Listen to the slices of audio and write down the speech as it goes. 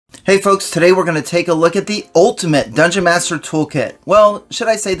Hey folks, today we're going to take a look at the Ultimate Dungeon Master Toolkit. Well, should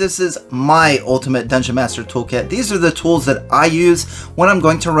I say this is my Ultimate Dungeon Master Toolkit. These are the tools that I use when I'm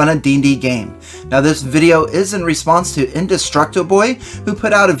going to run a D&D game. Now this video is in response to Indestructoboy, who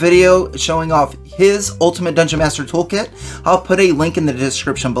put out a video showing off his Ultimate Dungeon Master Toolkit. I'll put a link in the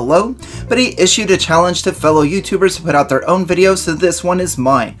description below, but he issued a challenge to fellow YouTubers to put out their own videos, so this one is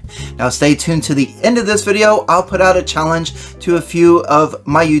mine. Now stay tuned to the end of this video. I'll put out a challenge to a few of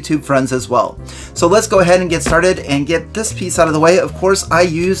my YouTube friends as well. So let's go ahead and get started and get this piece out of the way. Of course, I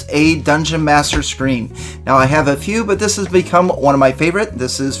use a Dungeon Master screen. Now I have a few, but this has become one of my favorite.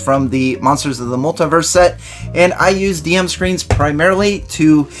 This is from the Monsters of the Multiverse set, and I use DM screens primarily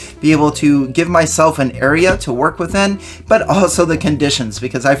to be able to give myself an area to work within, but also the conditions,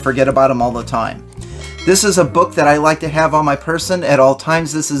 because I forget about them all the time. This is a book that I like to have on my person at all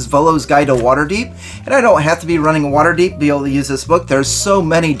times. This is Volo's Guide to Waterdeep, and I don't have to be running Waterdeep to be able to use this book. There's so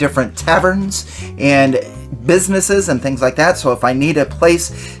many different taverns and businesses and things like that, so if I need a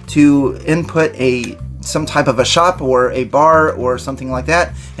place to input some type of a shop or a bar or something like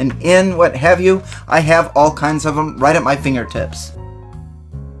that, an inn, what have you, I have all kinds of them right at my fingertips.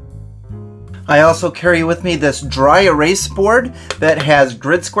 I also carry with me this dry erase board that has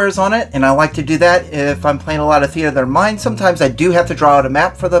grid squares on it, and I like to do that if I'm playing a lot of Theater of the Mind. Sometimes I do have to draw out a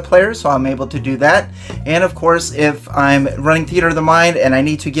map for the players, so I'm able to do that. And of course, if I'm running Theater of the Mind and I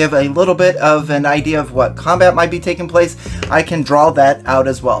need to give a little bit of an idea of what combat might be taking place, I can draw that out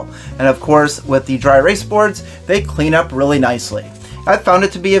as well. And of course, with the dry erase boards, they clean up really nicely. I found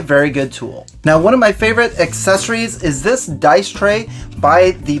it to be a very good tool. Now, one of my favorite accessories is this dice tray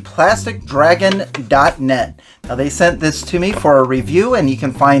by theplasticdragon.net. Now, they sent this to me for a review, and you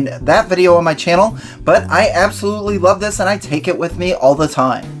can find that video on my channel, but I absolutely love this and I take it with me all the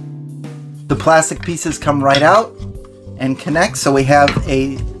time. The plastic pieces come right out and connect, so we have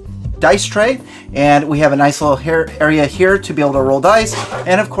a dice tray, and we have a nice little area here to be able to roll dice,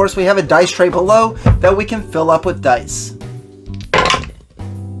 and of course we have a dice tray below that we can fill up with dice.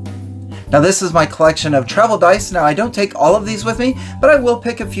 Now this is my collection of travel dice. Now I don't take all of these with me, but I will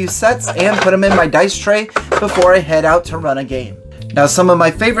pick a few sets and put them in my dice tray before I head out to run a game. Now some of my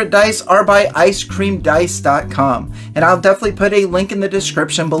favorite dice are by icecreamdice.com, and I'll definitely put a link in the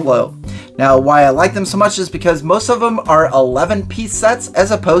description below. Now why I like them so much is because most of them are 11-piece sets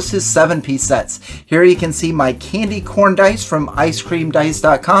as opposed to 7-piece sets. Here you can see my candy corn dice from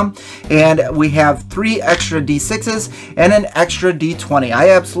icecreamdice.com, and we have 3 extra D6s and an extra D20.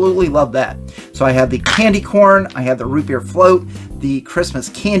 I absolutely love that. So I have the candy corn, I have the root beer float, the Christmas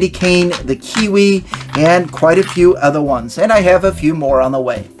candy cane, the kiwi, and quite a few other ones. And I have a few more on the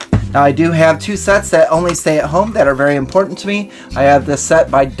way. Now I do have 2 sets that only stay at home that are very important to me. I have this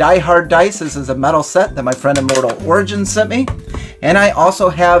set by Die Hard Dice. This is a metal set that my friend Immortal Origins sent me. And I also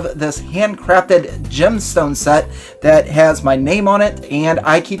have this handcrafted gemstone set that has my name on it, and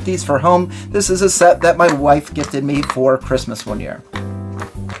I keep these for home. This is a set that my wife gifted me for Christmas one year.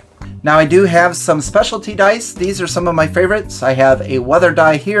 Now I do have some specialty dice. These are some of my favorites. I have a weather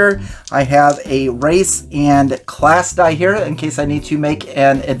die here. I have a race and class die here in case I need to make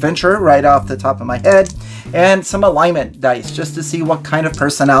an adventure right off the top of my head. And some alignment dice just to see what kind of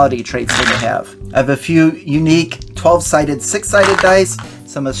personality traits they may have. I have a few unique 12-sided, 6-sided dice,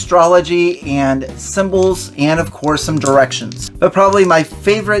 some astrology and symbols, and of course some directions. But probably my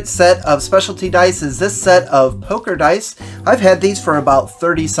favorite set of specialty dice is this set of poker dice. I've had these for about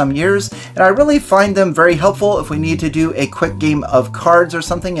 30 some years, and I really find them very helpful if we need to do a quick game of cards or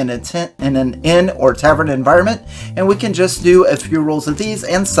something in an inn or tavern environment, and we can just do a few rolls of these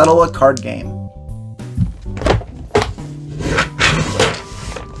and settle a card game.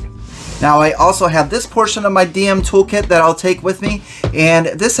 Now I also have this portion of my DM toolkit that I'll take with me, and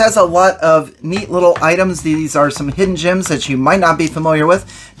this has a lot of neat little items. These are some hidden gems that you might not be familiar with.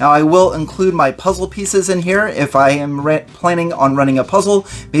 Now I will include my puzzle pieces in here if I am planning on running a puzzle,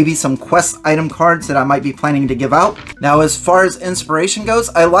 maybe some quest item cards that I might be planning to give out. Now as far as inspiration goes,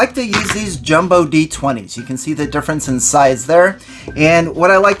 I like to use these jumbo D20s. You can see the difference in size there, and what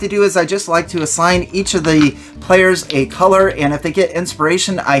I like to do is I just like to assign each of the players a color, and if they get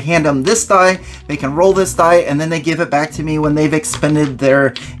inspiration, I hand them this die, they can roll this die, and then they give it back to me when they've expended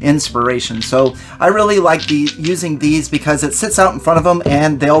their inspiration. So I really like using these because it sits out in front of them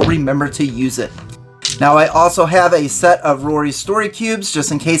and they'll remember to use it. Now I also have a set of Rory's Story Cubes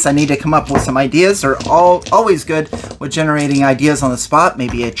just in case I need to come up with some ideas. They're always good with generating ideas on the spot,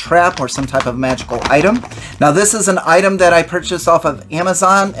 maybe a trap or some type of magical item. Now this is an item that I purchased off of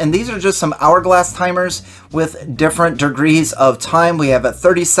Amazon, and these are just some hourglass timers with different degrees of time. We have a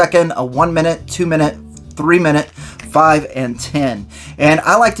 30-second, a 1 minute, 2 minute, 3 minute, 5, and 10. And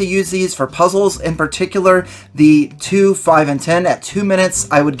I like to use these for puzzles, in particular the 2, 5, and 10. At 2 minutes,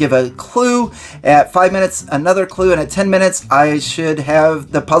 I would give a clue. At 5 minutes, another clue. And at 10 minutes,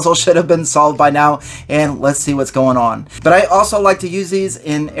 the puzzle should have been solved by now. And let's see what's going on. But I also like to use these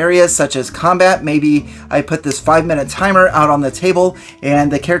in areas such as combat. Maybe I put this 5-minute timer out on the table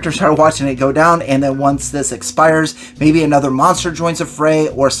and the characters are watching it go down, and then once this expires, maybe another monster joins the fray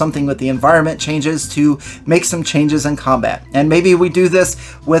or something with the environment changes to make some changes in combat. And maybe we do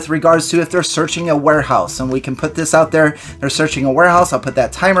this with regards to if they're searching a warehouse, and we can put this out there. They're searching a warehouse, I'll put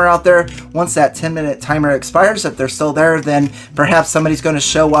that timer out there. Once that 10-minute timer expires, if they're still there, then perhaps somebody's going to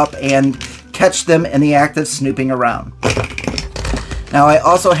show up and catch them in the act of snooping around. Now I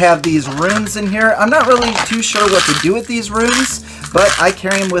also have these runes in here. I'm not really too sure what to do with these runes, but I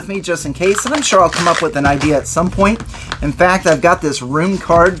carry them with me just in case, and I'm sure I'll come up with an idea at some point. In fact, I've got this rune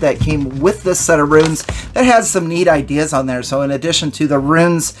card that came with this set of runes that has some neat ideas on there. So in addition to the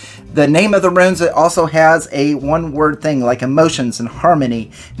runes, the name of the runes, it also has a one-word thing like emotions and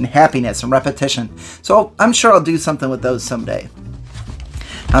harmony and happiness and repetition. So I'm sure I'll do something with those someday.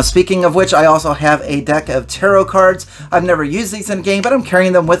 Now, speaking of which, I also have a deck of tarot cards. I've never used these in a game, but I'm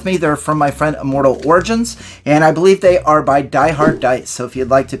carrying them with me. They're from my friend Immortal Origins, and I believe they are by Die Hard Dice. So if you'd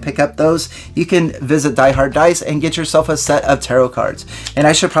like to pick up those, you can visit Die Hard Dice and get yourself a set of tarot cards. And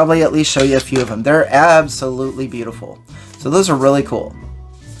I should probably at least show you a few of them. They're absolutely beautiful. So those are really cool.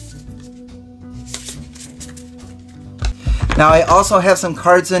 Now I also have some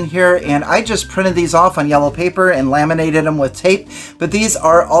cards in here, and I just printed these off on yellow paper and laminated them with tape, but these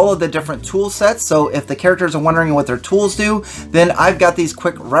are all of the different tool sets. So if the characters are wondering what their tools do, then I've got these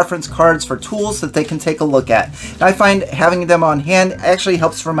quick reference cards for tools that they can take a look at. And I find having them on hand actually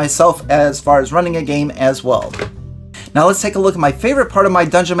helps for myself as far as running a game as well. Now let's take a look at my favorite part of my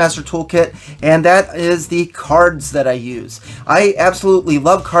Dungeon Master Toolkit, and that is the cards that I use. I absolutely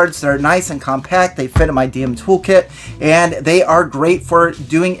love cards. They're nice and compact. They fit in my DM Toolkit, and they are great for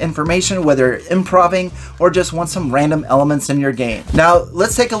doing information, whether improving or just want some random elements in your game. Now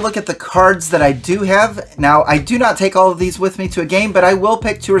let's take a look at the cards that I do have. Now I do not take all of these with me to a game, but I will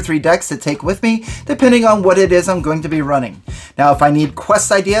pick 2 or 3 decks to take with me depending on what it is I'm going to be running. Now if I need quest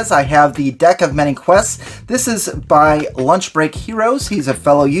ideas, I have the Deck of Many Quests. This is by Lunch Break Heroes. He's a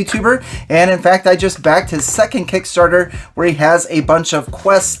fellow YouTuber, and in fact I just backed his second Kickstarter where he has a bunch of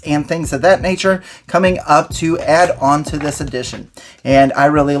quests and things of that nature coming up to add on to this edition. And I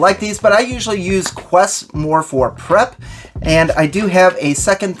really like these, but I usually use quests more for prep, and I do have a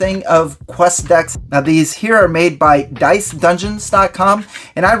second thing of quest decks. Now these here are made by DiceDungeons.com,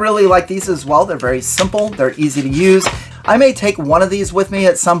 and I really like these as well. They're very simple, they're easy to use. I may take one of these with me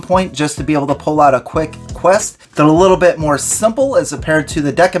at some point just to be able to pull out a quick quest. They're a little bit more simple as compared to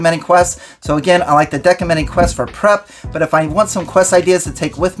the Deck of Many Quests. So again, I like the Deck of Many Quests for prep, but if I want some quest ideas to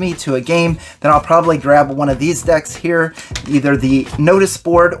take with me to a game, then I'll probably grab one of these decks here, either the Notice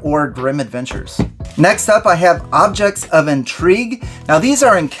Board or Grim Adventures. Next up, I have Objects of Intrigue. Now these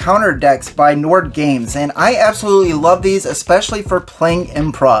are encounter decks by Nord Games, and I absolutely love these, especially for playing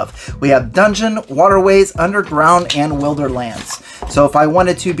improv. We have Dungeon, Waterways, Underground, and Wilderlands. So if I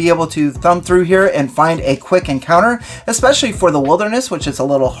wanted to be able to thumb through here and find a quick encounter, especially for the wilderness, which is a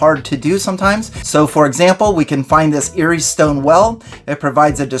little hard to do sometimes. So for example, we can find this Eerie Stone Well. It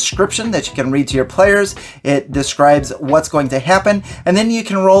provides a description that you can read to your players. It describes what's going to happen, and then you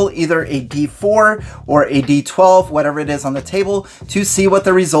can roll either a D4 or a D12, whatever it is on the table, to see what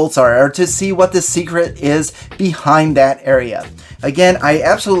the results are, or to see what the secret is behind that area. Again, I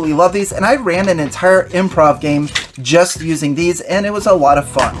absolutely love these, and I ran an entire improv game just using these, and it was a lot of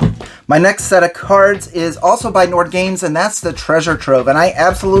fun. My next set of cards is also by Nord Games, and that's the Treasure Trove, and I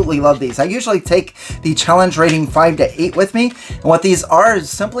absolutely love these. I usually take the challenge rating 5 to 8 with me, and what these are is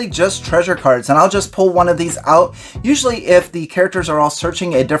simply just treasure cards, and I'll just pull one of these out. Usually if the characters are all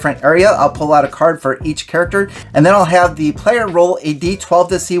searching a different area, I'll pull out a card for each character, and then I'll have the player roll a d12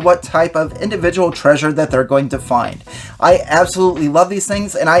 to see what type of individual treasure that they're going to find. I absolutely love these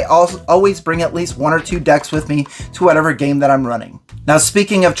things, and I also always bring at least 1 or 2 decks with me to whatever game that I'm running. Now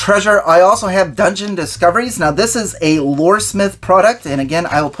speaking of treasure, I also have Dungeon Discoveries. Now this is a Loresmyth product, and again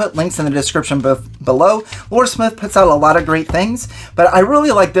I will put links in the description below. Loresmyth puts out a lot of great things, but I really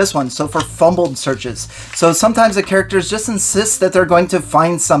like this one. So for fumbled searches, so sometimes the characters just insist that they're going to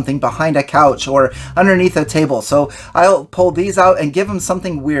find something behind a couch or underneath a table, so I'll pull these out and give them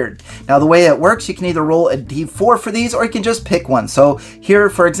something weird. Now the way it works, you can either roll a d4 for these, or you can just pick one. So here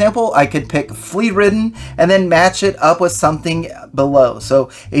for example, I could pick Flea Ridden and then match it up with something below. So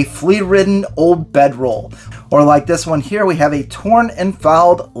a flea-ridden old bedroll. Or like this one here, we have a torn and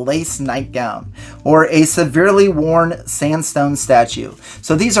fouled lace nightgown, or a severely worn sandstone statue.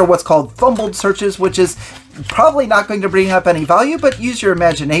 So these are what's called fumbled searches, which is probably not going to bring up any value, but use your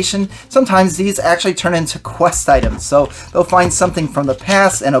imagination. Sometimes these actually turn into quest items. So they'll find something from the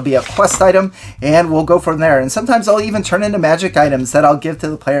past and it'll be a quest item and we'll go from there. And sometimes they'll even turn into magic items that I'll give to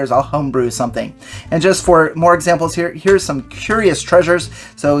the players. I'll homebrew something. And just for more examples here, here's some curious treasures.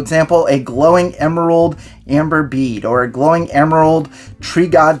 So example, a glowing emerald amber bead, or a glowing emerald tree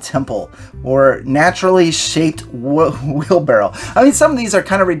god temple, or naturally shaped wheelbarrow. I mean, some of these are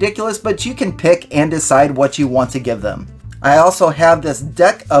kind of ridiculous, but you can pick and decide what you want to give them. I also have this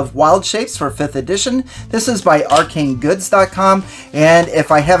deck of wild shapes for 5th edition. This is by arcanegoods.com, and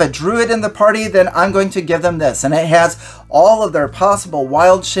if I have a druid in the party, then I'm going to give them this. And it has all of their possible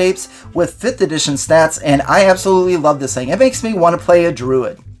wild shapes with 5th edition stats, and I absolutely love this thing. It makes me want to play a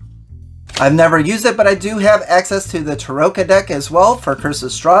druid. I've never used it, but I do have access to the Tarrasque deck as well for Curse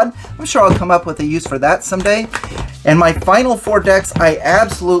of Strahd. I'm sure I'll come up with a use for that someday. And my final 4 decks, I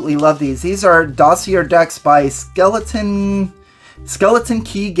absolutely love these. These are dossier decks by Skeleton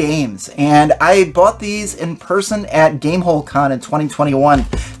Key Games, and I bought these in person at GameholeCon in 2021,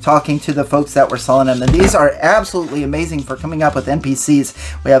 talking to the folks that were selling them. And these are absolutely amazing for coming up with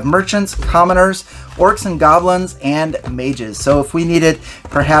NPCs. We have merchants, commoners, orcs and goblins, and mages. So if we needed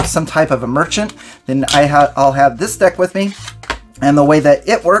perhaps some type of a merchant, then I'll have this deck with me. And the way that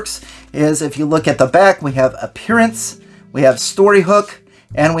it works is, if you look at the back, we have appearance, we have story hook,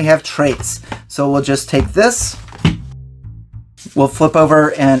 and we have traits. So we'll just take this. We'll flip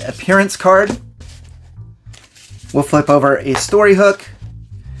over an appearance card. We'll flip over a story hook.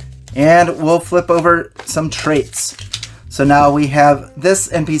 And we'll flip over some traits. So now we have this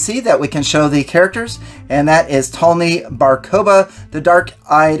NPC that we can show the characters, and that is Talni Barkoba. The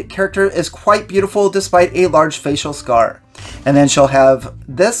dark-eyed character is quite beautiful despite a large facial scar. And then she'll have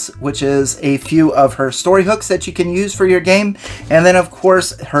this, which is a few of her story hooks that you can use for your game. And then, of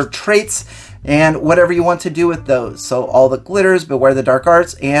course, her traits and whatever you want to do with those. So all the glitters, beware the dark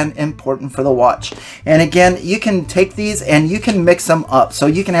arts, and important for the watch. And again, you can take these and you can mix them up. So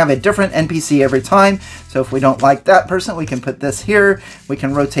you can have a different NPC every time. So if we don't like that person, we can put this here. We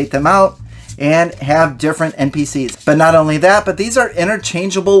can rotate them out and have different NPCs. But not only that, but these are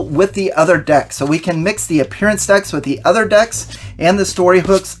interchangeable with the other decks. So we can mix the appearance decks with the other decks and the story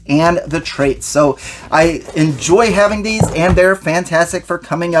hooks and the traits. So I enjoy having these, and they're fantastic for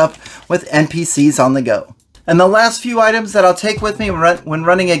coming up with NPCs on the go. And the last few items that I'll take with me when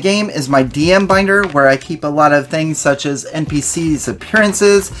running a game is my DM binder, where I keep a lot of things such as NPCs'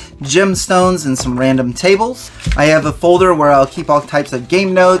 appearances, gemstones, and some random tables. I have a folder where I'll keep all types of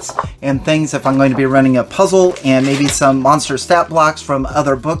game notes and things if I'm going to be running a puzzle, and maybe some monster stat blocks from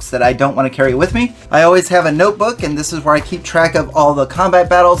other books that I don't want to carry with me. I always have a notebook, and this is where I keep track of all the combat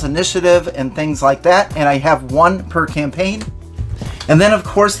battles, initiative, and things like that, and I have 1 per campaign. And then, of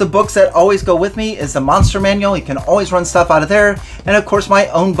course, the books that always go with me is the Monster Manual. You can always run stuff out of there. And, of course, my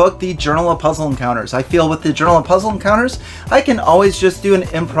own book, the Journal of Puzzle Encounters. I feel with the Journal of Puzzle Encounters, I can always just do an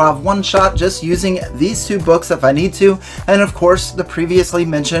improv one-shot just using these 2 books if I need to. And, of course, the previously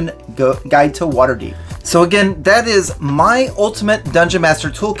mentioned Guide to Waterdeep. So again, that is my ultimate Dungeon Master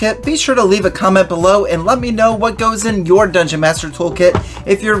Toolkit. Be sure to leave a comment below and let me know what goes in your Dungeon Master Toolkit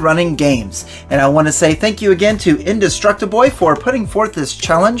if you're running games. And I want to say thank you again to Indestructoboy for putting forth this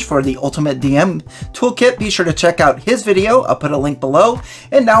challenge for the Ultimate DM Toolkit. Be sure to check out his video. I'll put a link below.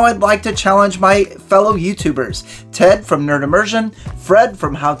 And now I'd like to challenge my fellow YouTubers. Ted from Nerd Immersion, Fred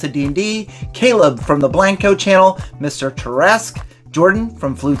from How to D&D, Caleb from the Blanco channel, Mr. Tarrasque, Jordan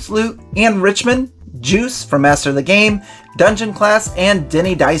from Flute's Loot, and Richmond, Juice from Master of the Game, Dungeon Class, and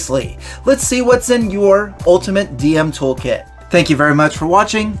Denny Dicely. Let's see what's in your Ultimate DM Toolkit. Thank you very much for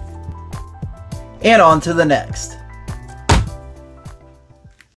watching, and on to the next.